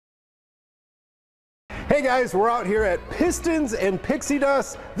Hey guys, we're out here at Pistons and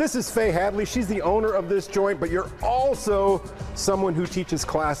PixieDust. This is Faye Hadley. She's the owner of this joint, but you're also someone who teaches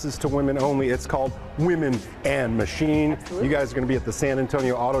classes to women only. It's called Women and Machine. Absolutely. You guys are going to be at the San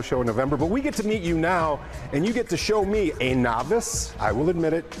Antonio Auto Show in November, but we get to meet you now, and you get to show me, a novice, I will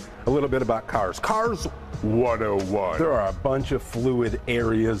admit it, a little bit about cars. Cars 101. There are a bunch of fluid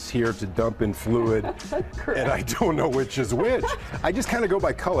areas here to dump in fluid, and I don't know which is which. I just kind of go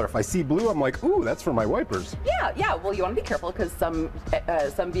by color. If I see blue, I'm like, ooh, that's for my wipers. Yeah. Well, you want to be careful because some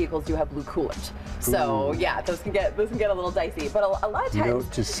vehicles do have blue coolant. So yeah, those can get a little dicey. But a lot of times.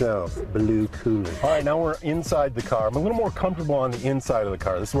 Note to self, blue coolant. All right, now we're inside the car. I'm a little more comfortable on the inside of the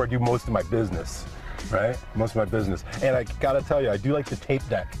car. This is where I do most of my business. Right? Most of my business. And I gotta tell you, I do like the tape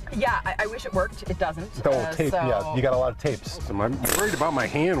deck. Yeah, I wish it worked. It doesn't. Oh, tape, yeah. You got a lot of tapes. I'm worried about my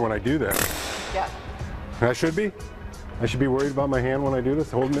hand when I do that. Yeah. I should be? I should be worried about my hand when I do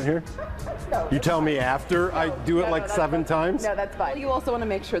this, holding it here? No. You tell me after I do it like 7 times? No, that's fine. You also want to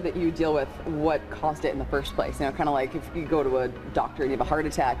make sure that you deal with what caused it in the first place. You know, kind of like if you go to a doctor and you have a heart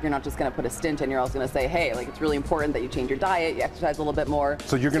attack, you're not just going to put a stent in, you're also going to say, hey, like it's really important that you change your diet, you exercise a little bit more.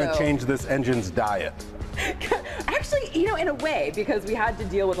 So you're going to change this engine's diet? Actually, you know, in a way, because we had to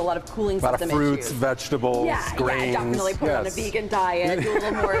deal with a lot of cooling system issues. A lot of fruits, vegetables, grains. Yeah, definitely put on a vegan diet, do a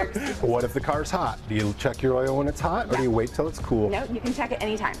little more. What if the car's hot? Do you check your oil when it's hot, or do you wait till it's cool? No, you can check it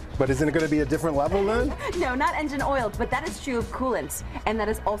anytime. But isn't it going to be a different level then? No, not engine oil, but that is true of coolant, and that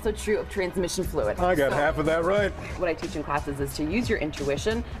is also true of transmission fluid. I got half of that right. What I teach in classes is to use your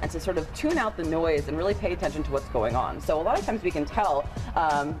intuition and to sort of tune out the noise and really pay attention to what's going on. So a lot of times we can tell,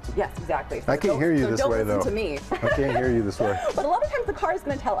 yes, exactly. So I can't hear you this way, though. Don't listen to me. I can't hear you this way. But a lot of times the car is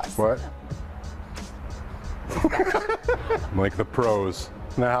going to tell us. What? Like the pros.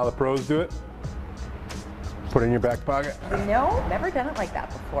 Isn't that how the pros do it? Put it in your back pocket? No, never done it like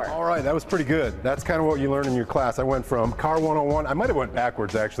that before. All right, that was pretty good. That's kind of what you learn in your class. I went from car 101, I might have went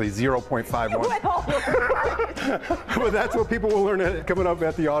backwards actually, 0.51. But that's what people will learn coming up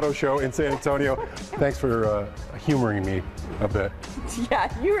at the auto show in San Antonio. Thanks for humoring me a bit. Yeah,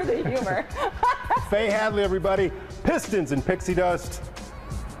 you were the humor. Faye Hadley, everybody. Pistons and PixieDust.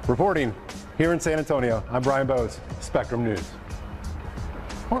 Reporting here in San Antonio. I'm Bryan Boes, Spectrum News.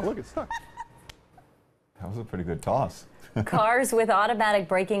 Oh, look, it's stuck. That was a pretty good toss. Cars with automatic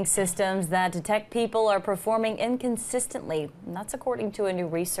braking systems that detect people are performing inconsistently. And that's according to a new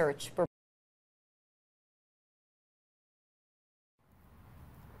research.